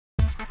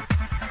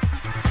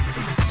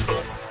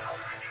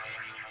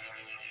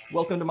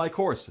Welcome to my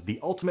course,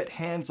 The Ultimate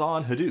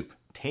Hands-On Hadoop,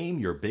 Tame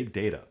Your Big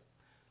Data.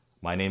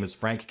 My name is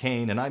Frank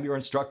Kane and I'm your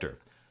instructor.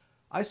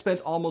 I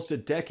spent almost a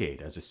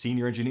decade as a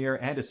senior engineer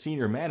and a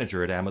senior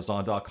manager at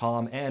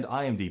Amazon.com and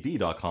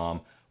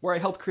IMDb.com, where I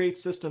helped create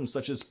systems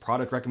such as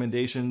product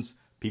recommendations,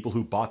 people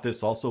who bought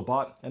this also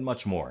bought, and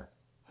much more.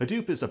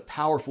 Hadoop is a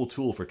powerful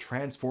tool for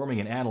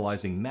transforming and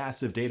analyzing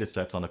massive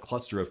datasets on a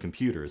cluster of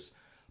computers,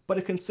 but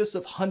it consists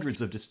of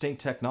hundreds of distinct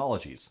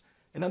technologies,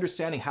 and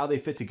understanding how they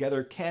fit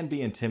together can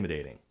be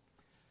intimidating.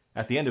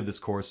 At the end of this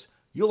course,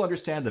 you'll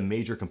understand the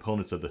major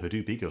components of the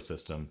Hadoop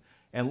ecosystem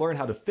and learn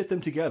how to fit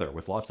them together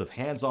with lots of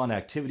hands-on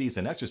activities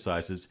and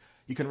exercises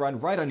you can run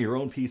right on your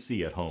own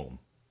PC at home.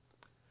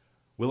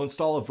 We'll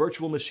install a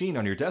virtual machine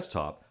on your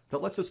desktop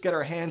that lets us get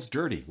our hands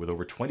dirty with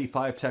over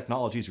 25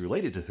 technologies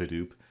related to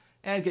Hadoop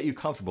and get you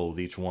comfortable with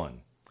each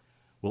one.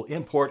 We'll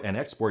import and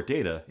export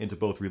data into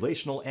both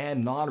relational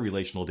and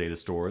non-relational data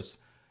stores,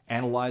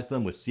 analyze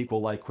them with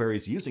SQL-like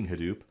queries using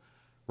Hadoop,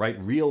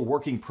 write real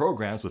working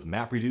programs with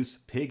MapReduce,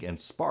 Pig,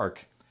 and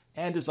Spark,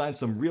 and design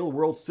some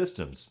real-world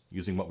systems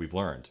using what we've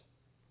learned.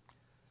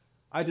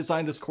 I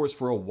designed this course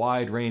for a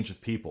wide range of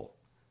people.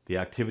 The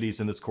activities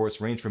in this course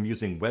range from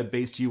using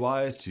web-based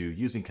UIs to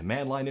using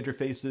command line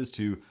interfaces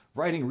to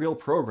writing real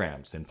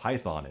programs in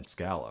Python and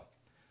Scala.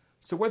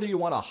 So whether you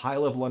want a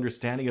high-level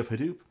understanding of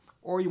Hadoop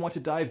or you want to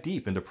dive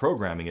deep into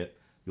programming it,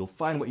 you'll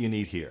find what you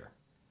need here.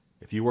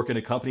 If you work in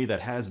a company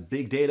that has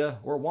big data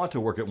or want to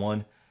work at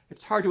one,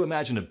 it's hard to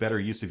imagine a better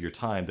use of your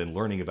time than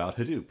learning about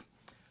Hadoop.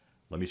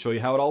 Let me show you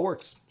how it all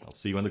works. I'll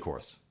see you in the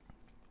course.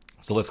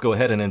 So let's go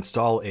ahead and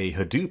install a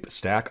Hadoop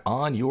stack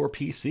on your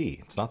PC.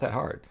 It's not that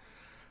hard.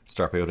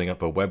 Start by opening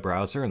up a web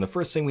browser, and the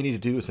first thing we need to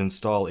do is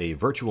install a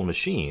virtual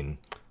machine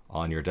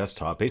on your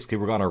desktop. Basically,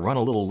 we're going to run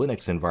a little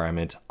Linux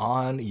environment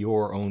on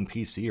your own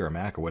PC or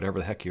Mac or whatever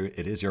the heck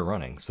it is you're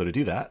running. So to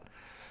do that,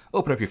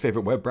 open up your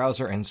favorite web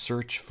browser and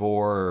search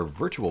for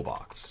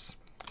VirtualBox.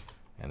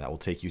 And that will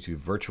take you to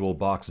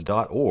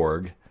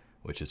virtualbox.org,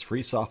 which is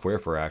free software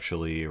for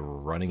actually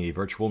running a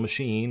virtual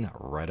machine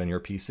right on your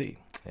PC.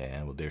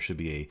 And there should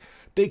be a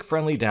big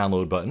friendly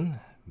download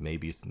button.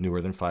 Maybe it's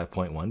newer than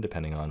 5.1,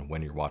 depending on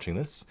when you're watching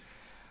this.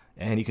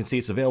 And you can see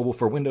it's available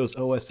for Windows,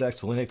 OS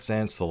X, Linux,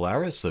 and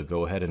Solaris, so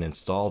go ahead and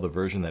install the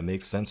version that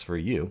makes sense for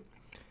you.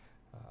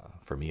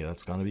 For me,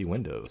 that's going to be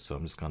Windows, so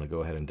I'm just going to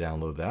go ahead and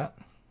download that.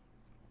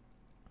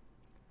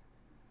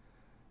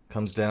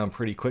 Comes down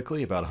pretty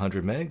quickly, about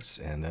 100 megs,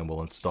 and then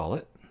we'll install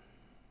it.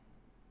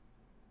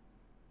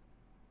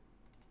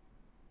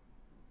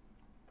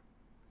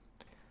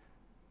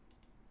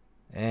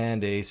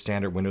 And a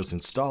standard Windows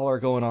installer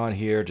going on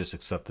here. Just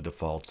accept the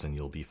defaults and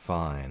you'll be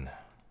fine.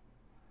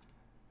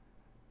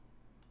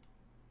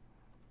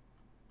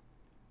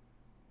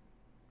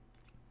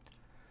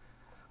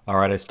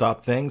 Alright, I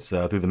stopped things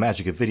through the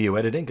magic of video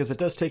editing because it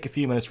does take a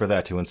few minutes for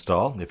that to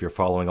install. If you're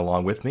following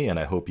along with me, and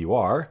I hope you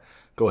are,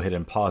 go ahead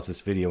and pause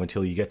this video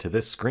until you get to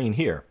this screen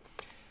here.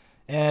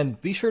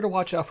 And be sure to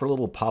watch out for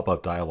little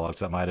pop-up dialogues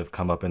that might have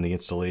come up in the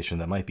installation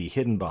that might be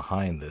hidden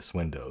behind this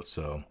window.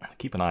 So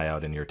keep an eye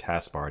out in your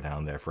taskbar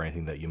down there for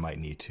anything that you might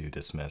need to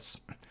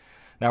dismiss.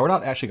 Now we're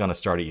not actually going to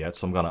start it yet,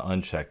 so I'm going to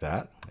uncheck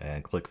that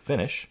and click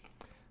Finish.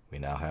 We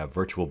now have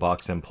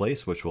VirtualBox in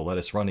place, which will let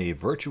us run a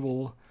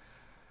virtual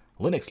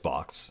Linux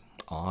box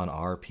on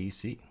our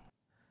PC.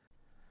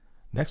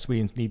 Next,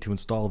 we need to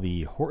install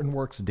the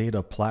Hortonworks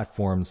Data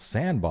Platform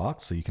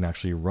Sandbox, so you can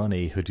actually run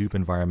a Hadoop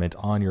environment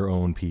on your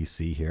own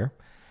PC here.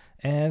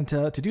 And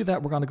to do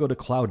that, we're going to go to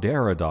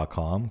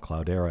Cloudera.com.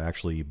 Cloudera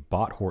actually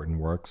bought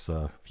Hortonworks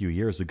a few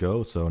years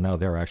ago, so now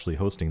they're actually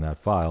hosting that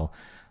file.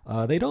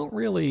 They don't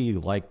really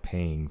like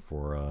paying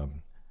for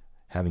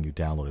having you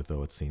download it,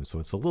 though, it seems, so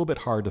it's a little bit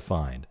hard to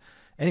find.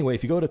 Anyway,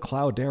 if you go to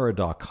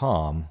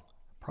Cloudera.com,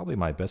 probably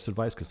my best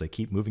advice, because they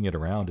keep moving it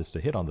around, is to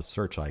hit on the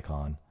search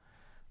icon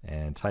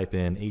and type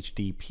in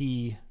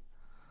HDP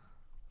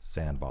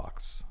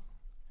Sandbox.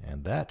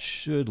 And that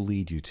should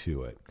lead you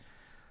to it.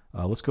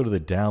 Let's go to the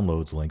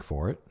downloads link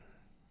for it.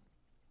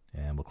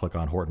 And we'll click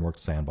on Hortonworks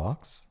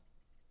Sandbox.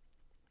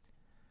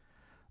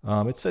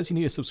 It says you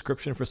need a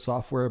subscription for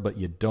software, but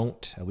you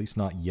don't, at least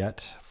not yet,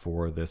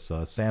 for this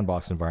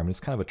sandbox environment. It's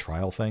kind of a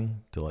trial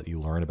thing to let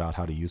you learn about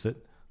how to use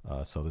it.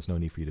 So there's no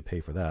need for you to pay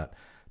for that.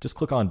 Just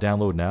click on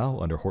Download Now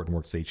under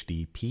Hortonworks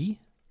HDP.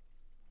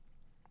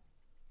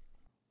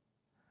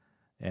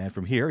 And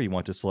from here, you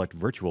want to select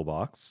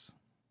VirtualBox.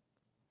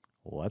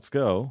 Let's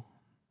go.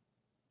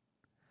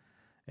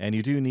 And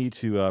you do need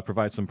to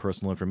provide some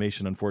personal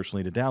information,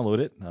 unfortunately, to download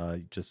it.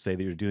 Just say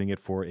that you're doing it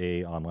for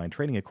an online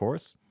training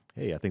course.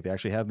 Hey, I think they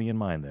actually have me in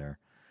mind there.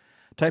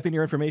 Type in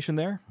your information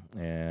there,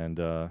 and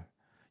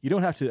you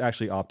don't have to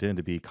actually opt in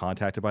to be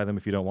contacted by them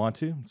if you don't want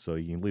to. So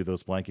you can leave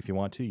those blank if you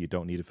want to. You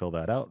don't need to fill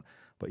that out,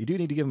 but you do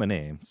need to give them a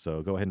name.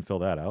 So go ahead and fill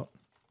that out.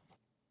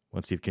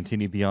 Once you've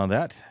continued beyond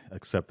that,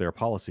 accept their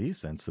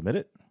policies and submit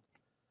it.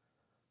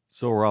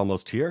 So we're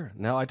almost here.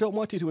 Now, I don't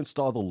want you to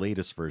install the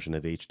latest version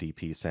of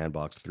HDP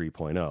Sandbox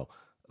 3.0.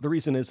 The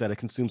reason is that it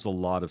consumes a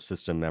lot of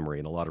system memory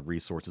and a lot of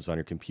resources on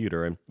your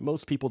computer, and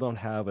most people don't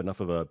have enough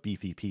of a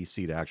beefy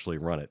PC to actually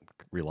run it.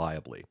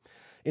 reliably.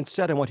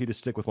 Instead, I want you to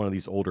stick with one of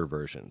these older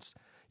versions.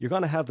 You're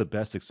going to have the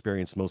best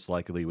experience most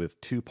likely with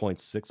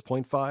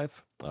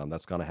 2.6.5.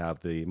 That's going to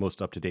have the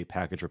most up-to-date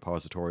package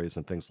repositories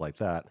and things like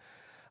that.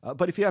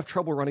 But if you have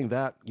trouble running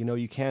that,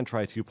 you can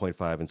try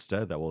 2.5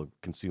 instead. That will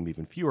consume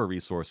even fewer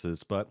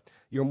resources, but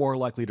you're more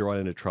likely to run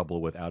into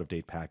trouble with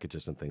out-of-date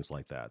packages and things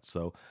like that.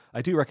 So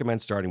I do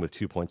recommend starting with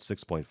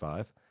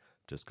 2.6.5.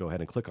 Just go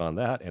ahead and click on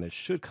that, and it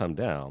should come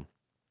down.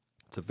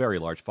 It's a very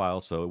large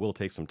file, so it will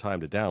take some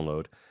time to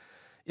download.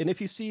 And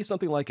if you see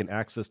something like an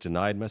access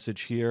denied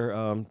message here,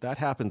 that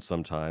happens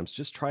sometimes.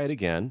 Just try it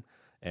again.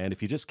 And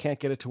if you just can't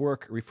get it to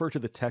work, refer to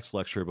the text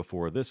lecture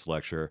before this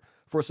lecture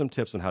for some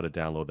tips on how to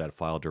download that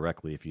file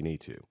directly if you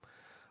need to.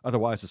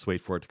 Otherwise, just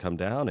wait for it to come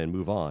down and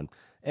move on.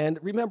 And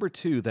remember,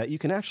 too, that you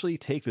can actually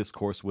take this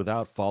course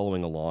without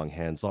following along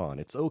hands-on.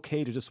 It's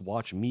okay to just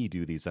watch me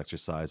do these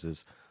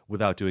exercises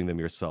without doing them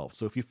yourself.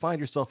 So if you find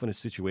yourself in a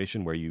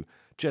situation where you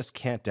just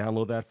can't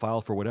download that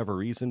file for whatever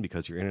reason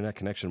because your internet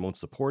connection won't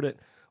support it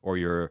or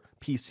your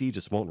PC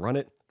just won't run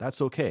it,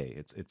 that's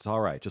okay. It's all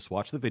right. Just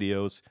watch the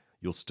videos.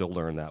 You'll still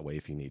learn that way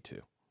if you need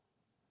to.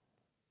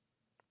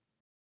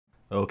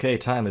 Okay,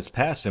 time has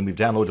passed and we've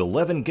downloaded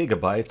 11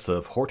 gigabytes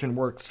of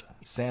Hortonworks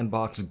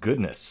sandbox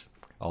goodness.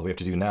 All we have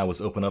to do now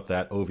is open up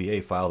that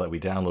OVA file that we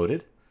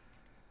downloaded.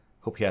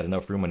 Hope you had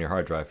enough room on your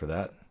hard drive for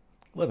that.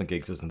 11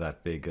 gigs isn't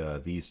that big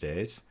these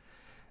days.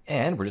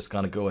 And we're just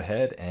going to go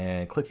ahead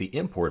and click the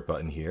import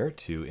button here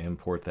to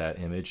import that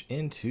image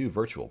into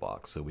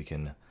VirtualBox so we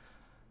can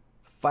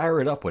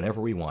fire it up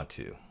whenever we want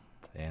to.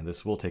 And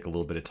this will take a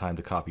little bit of time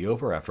to copy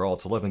over. After all,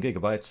 it's 11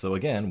 gigabytes, so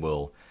again,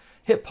 we'll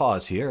hit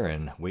pause here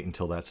and wait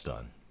until that's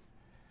done.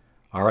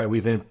 All right,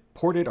 we've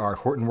imported our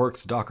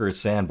Hortonworks Docker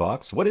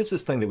sandbox. What is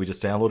this thing that we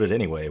just downloaded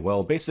anyway?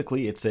 Well,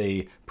 basically, it's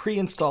a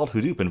pre-installed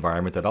Hadoop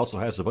environment that also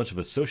has a bunch of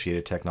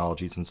associated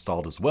technologies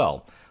installed as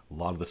well. A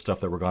lot of the stuff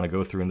that we're going to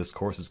go through in this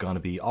course is going to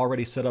be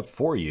already set up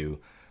for you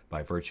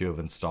by virtue of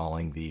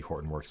installing the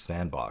Hortonworks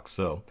sandbox.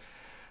 So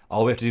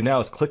all we have to do now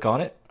is click on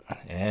it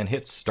and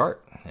hit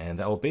start. And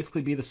that will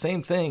basically be the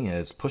same thing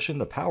as pushing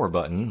the power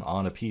button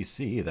on a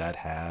PC that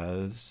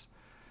has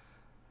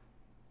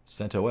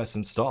CentOS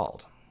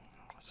installed.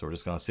 So we're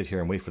just going to sit here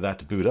and wait for that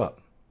to boot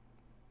up.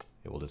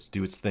 It will just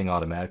do its thing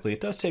automatically.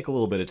 It does take a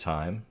little bit of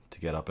time to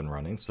get up and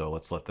running, so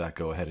let's let that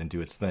go ahead and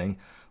do its thing.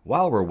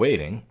 While we're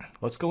waiting,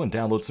 let's go and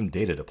download some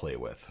data to play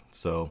with.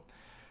 So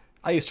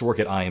I used to work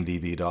at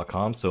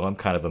imdb.com, so I'm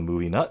kind of a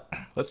movie nut.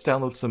 Let's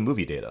download some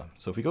movie data.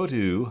 So if we go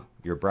to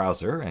your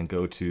browser and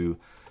go to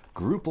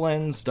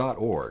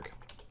grouplens.org,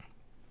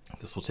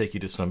 this will take you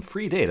to some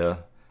free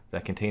data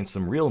that contains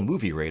some real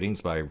movie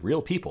ratings by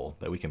real people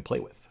that we can play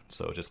with.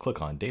 So just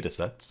click on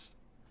Datasets.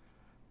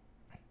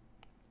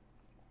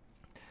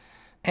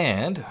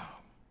 And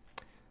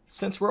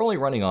since we're only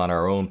running on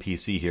our own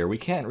PC here, we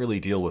can't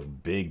really deal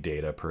with big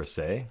data per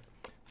se.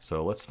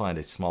 So let's find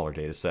a smaller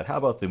data set. How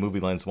about the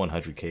MovieLens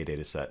 100K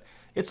data set?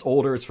 It's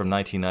older, it's from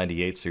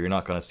 1998, so you're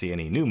not going to see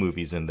any new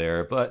movies in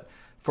there, but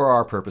for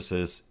our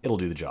purposes, it'll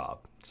do the job.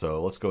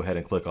 So let's go ahead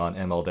and click on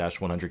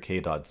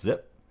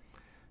ml-100k.zip.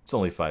 It's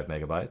only 5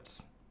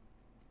 megabytes.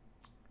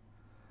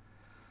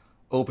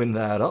 Open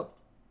that up,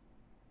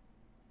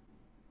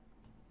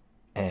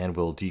 and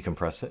we'll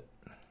decompress it.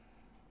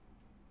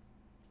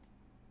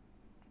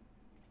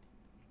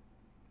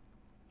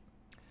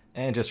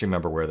 And just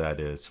remember where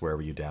that is,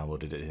 wherever you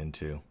downloaded it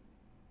into.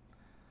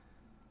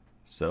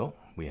 So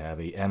we have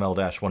a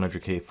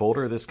ml-100k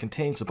folder. This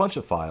contains a bunch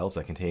of files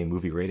that contain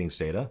movie ratings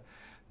data.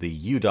 The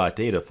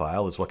u.data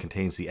file is what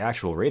contains the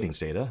actual ratings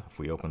data. If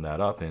we open that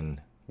up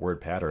in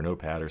WordPad or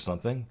Notepad or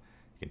something,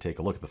 you can take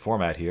a look at the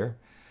format here.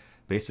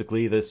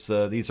 Basically,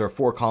 these are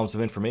 4 columns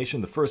of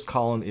information. The first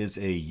column is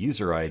a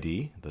user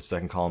ID. The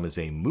second column is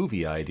a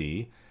movie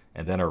ID,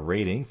 and then a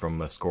rating from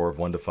a score of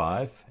 1 to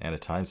 5 and a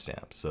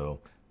timestamp.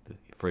 So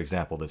for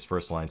example, this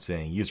first line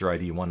saying user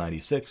ID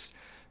 196,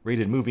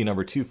 rated movie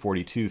number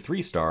 242,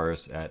 3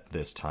 stars at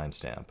this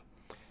timestamp.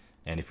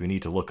 And if we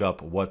need to look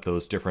up what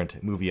those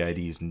different movie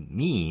IDs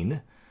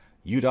mean,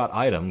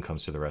 u.item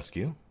comes to the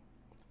rescue.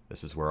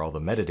 This is where all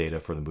the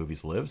metadata for the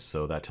movies lives.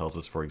 So that tells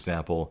us, for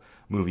example,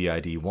 movie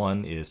ID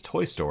 1 is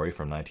Toy Story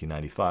from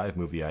 1995,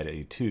 movie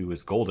ID 2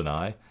 is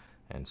GoldenEye,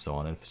 and so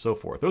on and so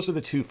forth. Those are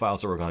the 2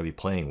 files that we're going to be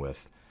playing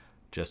with,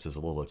 just as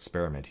a little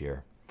experiment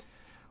here.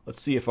 Let's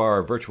see if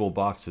our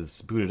VirtualBox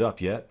is booted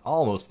up yet.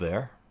 Almost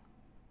there.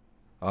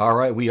 All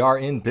right, we are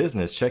in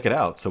business. Check it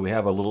out. So we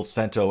have a little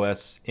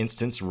CentOS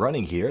instance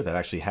running here that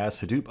actually has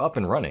Hadoop up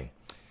and running.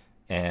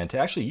 And to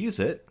actually use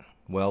it,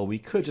 well, we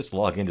could just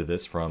log into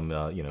this from,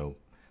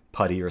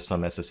 PuTTY or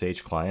some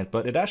SSH client,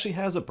 but it actually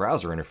has a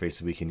browser interface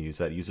that we can use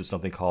that uses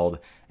something called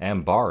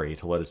Ambari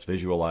to let us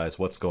visualize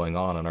what's going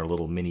on our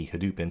little mini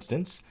Hadoop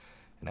instance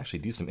and actually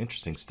do some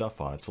interesting stuff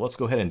on it. So let's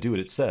go ahead and do what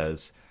it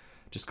says.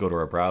 Just go to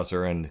our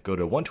browser and go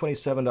to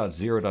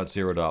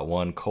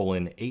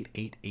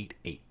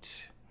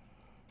 127.0.0.1:8888.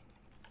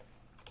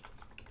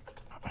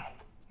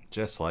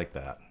 Just like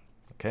that,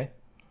 okay?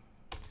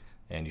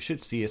 And you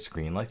should see a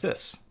screen like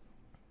this.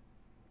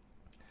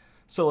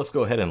 So let's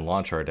go ahead and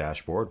launch our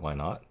dashboard, why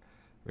not?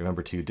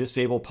 Remember to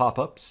disable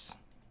pop-ups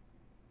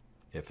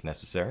if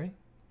necessary.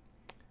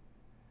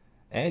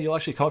 And you'll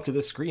actually come up to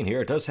this screen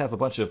here. It does have a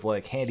bunch of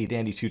like handy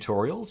dandy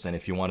tutorials, and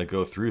if you want to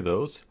go through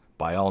those,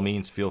 by all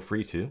means feel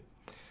free to.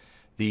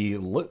 The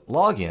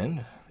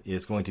login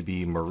is going to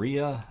be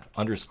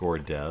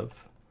Maria_dev,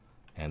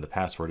 and the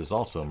password is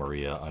also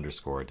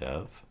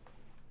Maria_dev.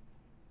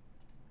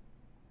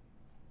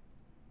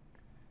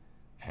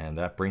 And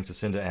that brings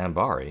us into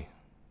Ambari,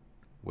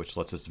 which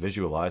lets us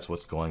visualize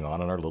what's going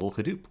on in our little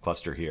Hadoop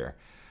cluster here.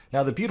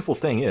 Now, the beautiful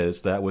thing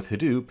is that with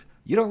Hadoop,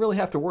 you don't really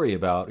have to worry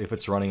about if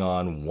it's running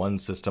on one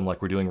system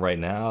like we're doing right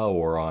now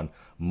or on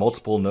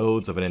multiple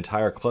nodes of an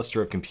entire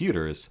cluster of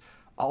computers.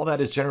 All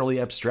that is generally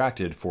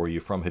abstracted for you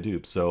from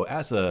Hadoop. So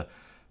as a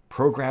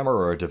programmer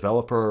or a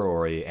developer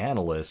or an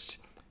analyst,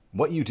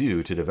 what you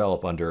do to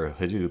develop under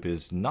Hadoop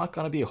is not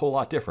going to be a whole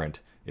lot different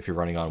if you're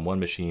running on one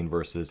machine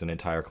versus an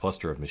entire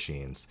cluster of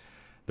machines.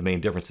 The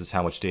main difference is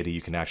how much data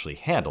you can actually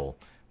handle,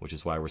 which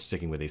is why we're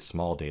sticking with a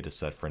small data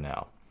set for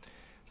now.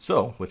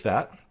 So with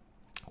that,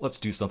 let's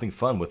do something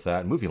fun with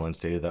that movie lens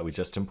data that we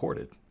just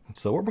imported.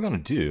 So what we're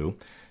going to do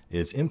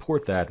is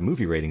import that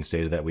movie ratings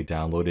data that we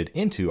downloaded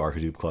into our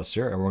Hadoop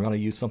cluster, and we're going to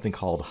use something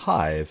called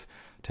Hive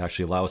to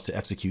actually allow us to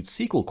execute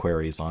SQL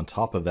queries on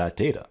top of that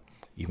data,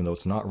 even though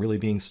it's not really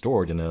being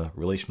stored in a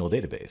relational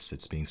database.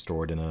 It's being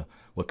stored in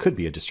what could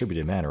be a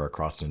distributed manner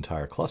across an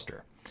entire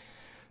cluster.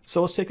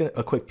 So let's take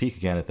a quick peek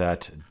again at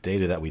that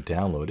data that we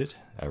downloaded.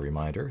 A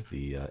reminder,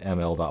 the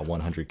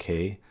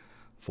ml.100k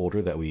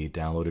folder that we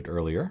downloaded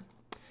earlier.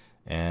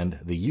 And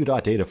the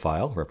u.data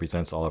file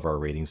represents all of our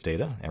ratings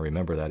data. And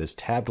remember, that is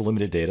tab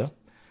delimited data.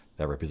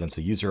 That represents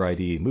a user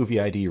ID, movie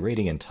ID,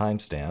 rating, and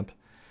timestamp.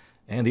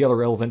 And the other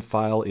relevant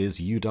file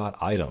is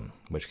u.item,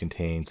 which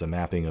contains a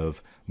mapping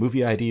of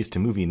movie IDs to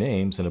movie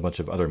names and a bunch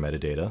of other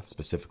metadata,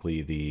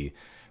 specifically the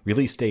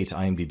release date,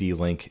 IMDb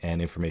link,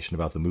 and information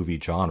about the movie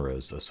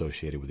genres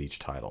associated with each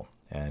title.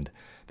 And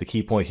the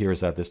key point here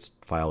is that this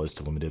file is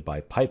delimited by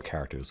pipe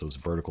characters, those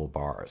vertical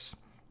bars.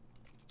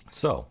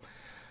 So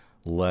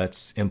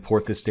let's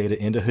import this data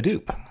into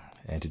Hadoop.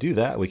 And to do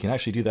that, we can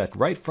actually do that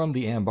right from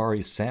the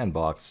Ambari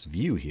sandbox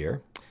view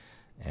here.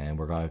 And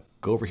we're going to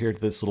go over here to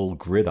this little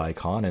grid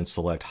icon and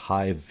select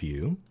Hive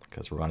view,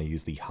 because we're going to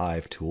use the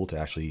Hive tool to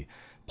actually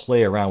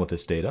play around with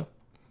this data.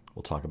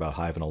 We'll talk about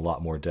Hive in a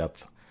lot more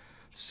depth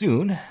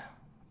soon,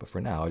 but for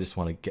now I just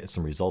want to get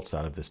some results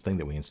out of this thing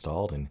that we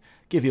installed and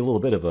give you a little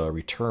bit of a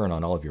return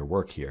on all of your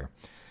work here.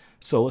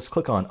 So let's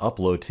click on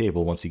Upload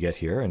Table once you get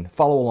here and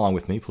follow along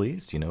with me,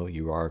 please. You know,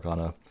 you are going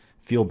to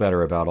feel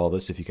better about all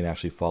this if you can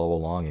actually follow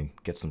along and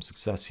get some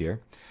success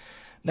here.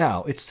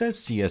 Now, it says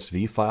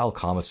CSV file,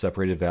 comma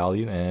separated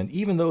value, and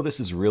even though this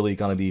is really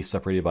going to be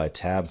separated by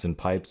tabs and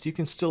pipes, you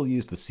can still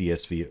use the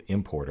CSV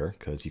importer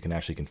because you can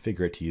actually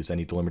configure it to use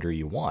any delimiter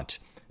you want.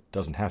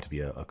 Doesn't have to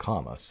be a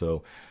comma.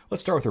 So let's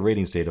start with the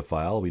ratings data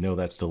file. We know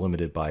that's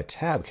delimited by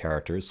tab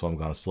characters, so I'm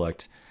going to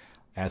select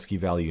ASCII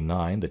value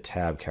 9, the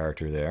tab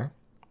character there.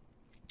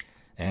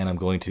 And I'm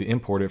going to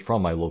import it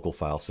from my local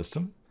file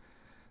system.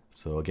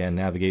 So again,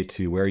 navigate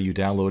to where you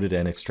downloaded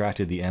and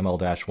extracted the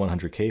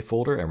ml-100k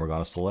folder, and we're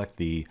going to select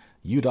the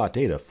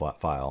u.data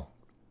file.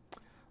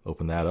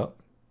 Open that up.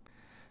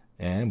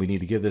 And we need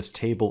to give this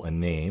table a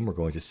name. We're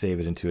going to save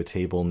it into a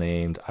table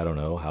named, I don't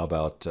know, how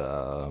about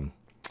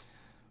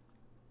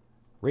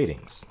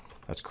ratings.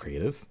 That's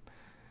creative.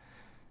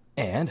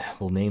 And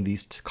we'll name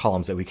these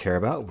columns that we care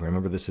about.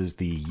 Remember, this is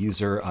the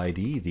user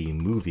ID, the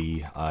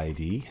movie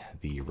ID,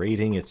 the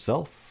rating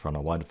itself from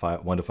a 1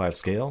 to 5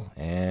 scale,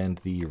 and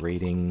the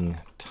rating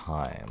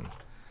time.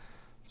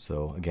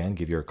 So again,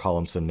 give your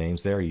column some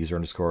names there: user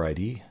underscore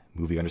ID,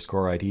 movie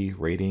underscore ID,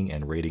 rating,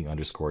 and rating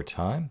underscore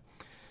time.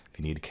 If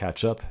you need to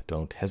catch up,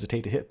 don't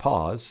hesitate to hit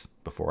pause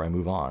before I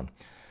move on.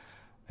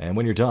 And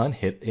when you're done,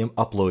 hit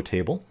Upload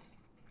Table.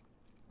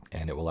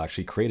 And it will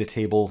actually create a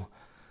table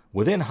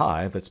within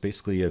Hive that's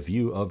basically a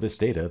view of this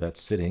data that's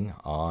sitting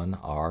on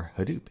our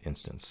Hadoop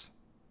instance.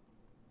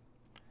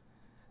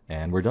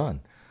 And we're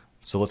done.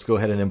 So let's go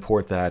ahead and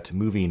import that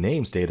movie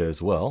names data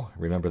as well.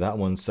 Remember, that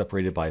one's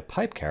separated by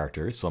pipe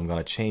characters, so I'm going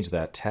to change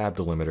that tab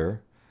delimiter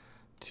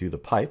to the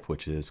pipe,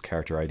 which is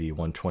character ID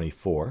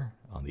 124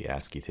 on the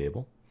ASCII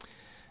table.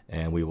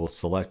 And we will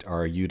select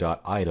our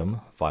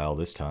u.item file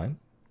this time.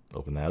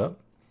 Open that up.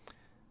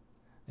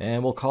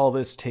 And we'll call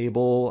this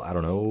table, I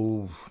don't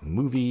know,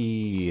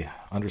 movie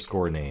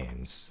underscore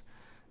names.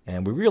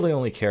 And we really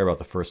only care about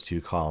the first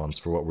two columns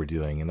for what we're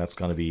doing, and that's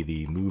going to be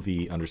the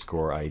movie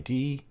underscore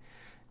ID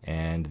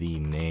and the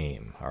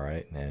name. All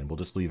right, and we'll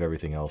just leave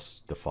everything else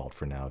default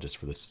for now, just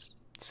for the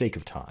sake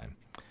of time.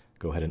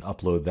 Go ahead and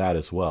upload that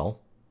as well.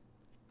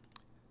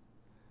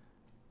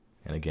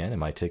 And again, it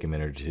might take a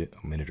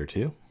minute or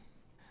two.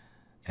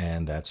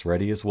 And that's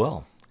ready as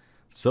well.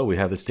 So we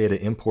have this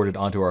data imported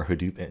onto our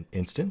Hadoop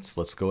instance.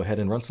 Let's go ahead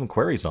and run some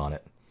queries on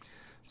it.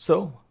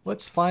 So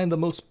let's find the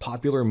most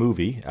popular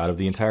movie out of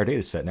the entire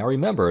data set. Now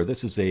remember,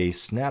 this is a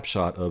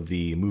snapshot of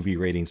the movie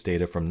ratings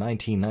data from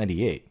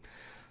 1998.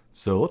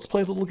 So let's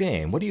play a little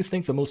game. What do you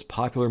think the most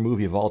popular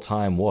movie of all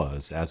time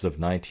was as of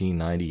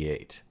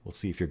 1998? We'll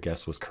see if your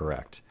guess was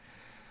correct.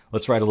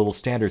 Let's write a little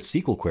standard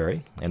SQL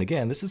query. And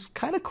again, this is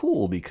kind of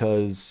cool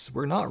because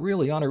we're not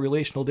really on a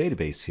relational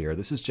database here.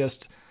 This is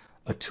just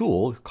a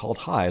tool called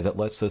Hive that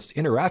lets us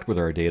interact with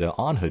our data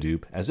on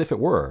Hadoop as if it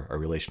were a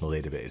relational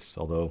database,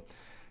 although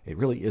it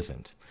really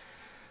isn't.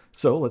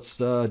 So let's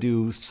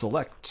do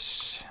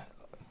select.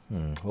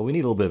 Well, we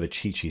need a little bit of a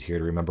cheat sheet here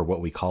to remember what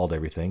we called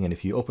everything. And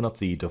if you open up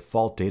the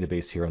default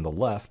database here on the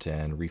left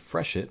and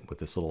refresh it with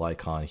this little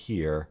icon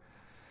here,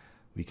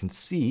 we can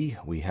see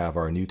we have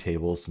our new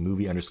tables,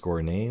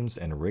 movie_names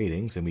and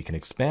ratings, and we can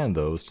expand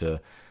those to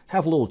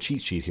have a little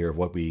cheat sheet here of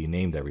what we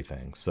named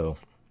everything. So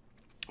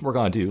what we're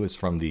going to do is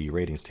from the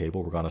ratings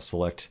table, we're going to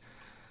select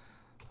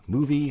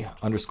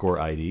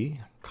movie_ID,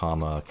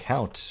 comma,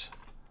 count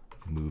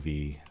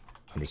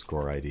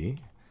movie_ID.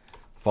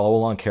 Follow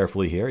along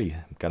carefully here.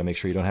 You've got to make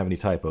sure you don't have any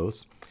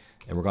typos.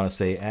 And we're going to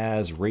say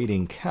as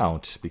rating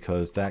count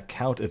because that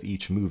count of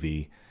each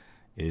movie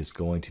is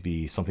going to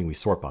be something we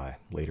sort by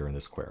later in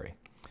this query.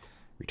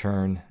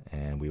 Return,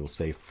 and we will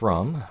say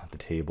from the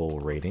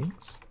table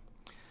ratings.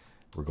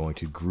 We're going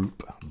to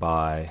group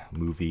by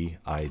movie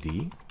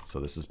ID. So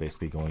this is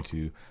basically going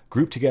to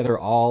group together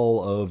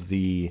all of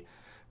the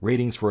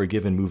ratings for a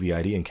given movie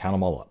ID and count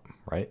them all up,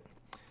 right?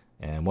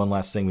 And one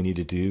last thing we need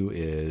to do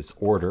is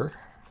order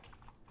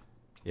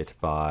it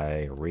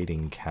by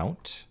rating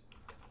count.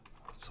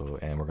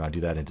 And we're going to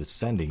do that in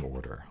descending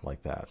order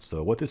like that.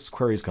 So what this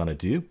query is going to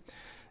do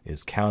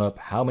is count up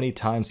how many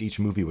times each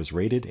movie was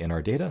rated in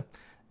our data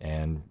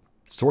and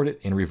sort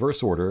it in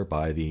reverse order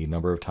by the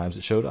number of times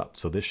it showed up.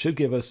 So this should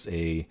give us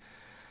a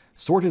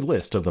sorted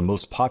list of the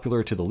most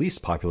popular to the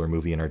least popular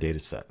movie in our data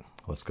set.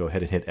 Let's go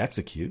ahead and hit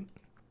execute,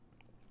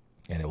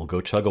 and it will go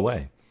chug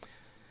away.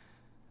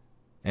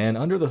 And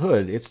under the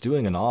hood, it's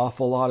doing an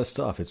awful lot of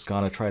stuff. It's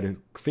going to try to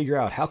figure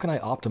out how can I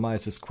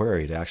optimize this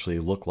query to actually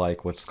look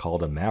like what's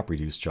called a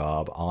MapReduce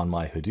job on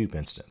my Hadoop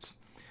instance.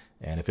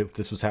 And if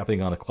this was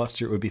happening on a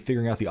cluster, it would be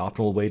figuring out the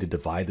optimal way to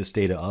divide this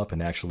data up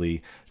and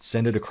actually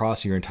send it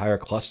across your entire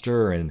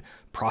cluster and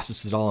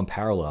process it all in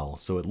parallel.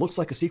 So it looks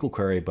like a SQL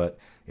query, but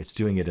it's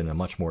doing it in a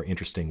much more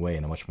interesting way,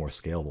 in a much more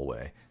scalable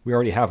way. We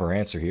already have our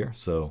answer here.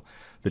 So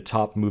the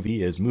top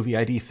movie is movie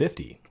ID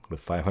 50 with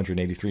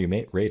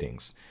 583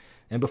 ratings.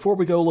 And before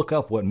we go look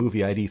up what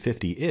movie ID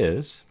 50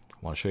 is, I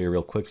want to show you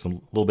real quick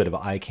some little bit of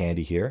eye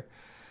candy here.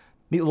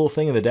 Neat little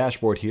thing in the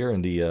dashboard here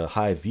in the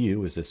Hive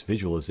view is this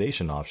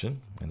visualization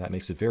option, and that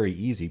makes it very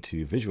easy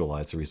to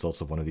visualize the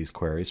results of one of these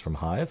queries from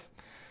Hive.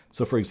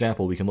 So for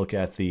example, we can look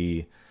at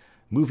the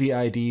movie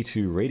ID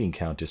to rating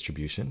count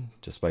distribution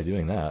just by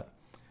doing that.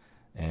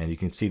 And you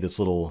can see this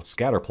little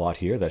scatter plot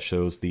here that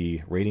shows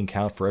the rating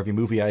count for every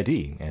movie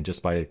ID. And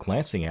just by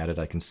glancing at it,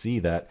 I can see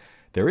that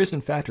there is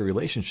in fact a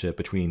relationship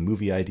between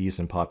movie IDs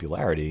and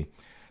popularity.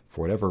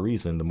 For whatever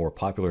reason, the more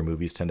popular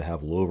movies tend to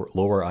have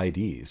lower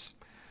IDs.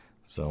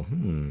 So,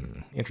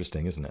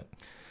 interesting, isn't it?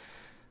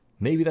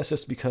 Maybe that's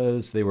just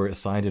because they were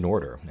assigned in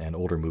order, and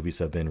older movies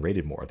have been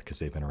rated more because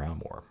they've been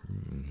around more.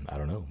 I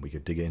don't know. We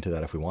could dig into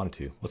that if we wanted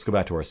to. Let's go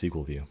back to our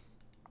SQL view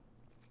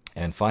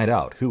and find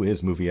out who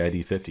is movie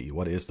ID 50.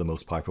 What is the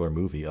most popular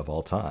movie of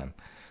all time?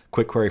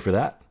 Quick query for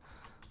that.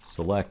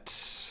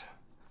 Select,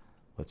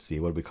 let's see,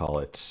 what do we call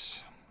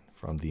it?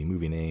 From the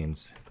movie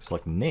names,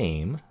 select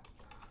name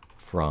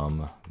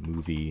from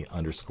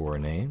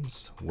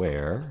movie_names,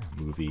 where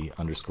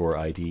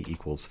movie_ID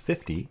equals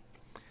 50.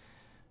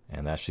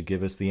 And that should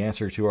give us the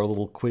answer to our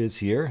little quiz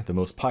here. The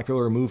most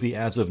popular movie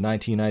as of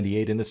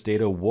 1998 in this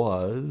data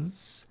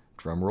was,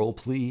 drumroll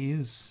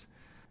please,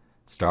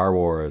 Star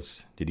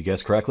Wars. Did you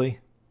guess correctly?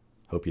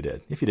 Hope you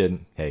did. If you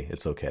didn't, hey,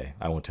 it's okay.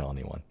 I won't tell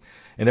anyone.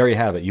 And there you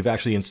have it. You've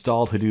actually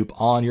installed Hadoop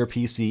on your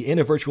PC in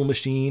a virtual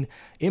machine,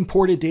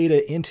 imported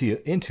data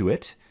into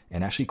it,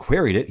 and actually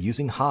queried it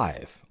using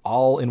Hive,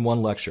 all in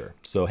one lecture.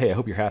 So hey, I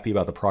hope you're happy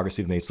about the progress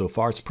you've made so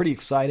far. It's pretty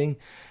exciting.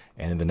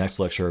 And in the next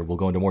lecture, we'll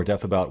go into more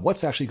depth about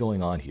what's actually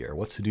going on here.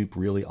 What's Hadoop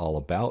really all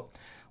about?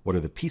 What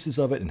are the pieces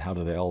of it, and how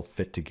do they all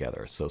fit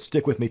together? So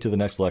stick with me to the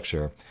next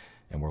lecture,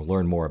 and we'll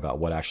learn more about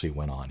what actually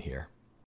went on here.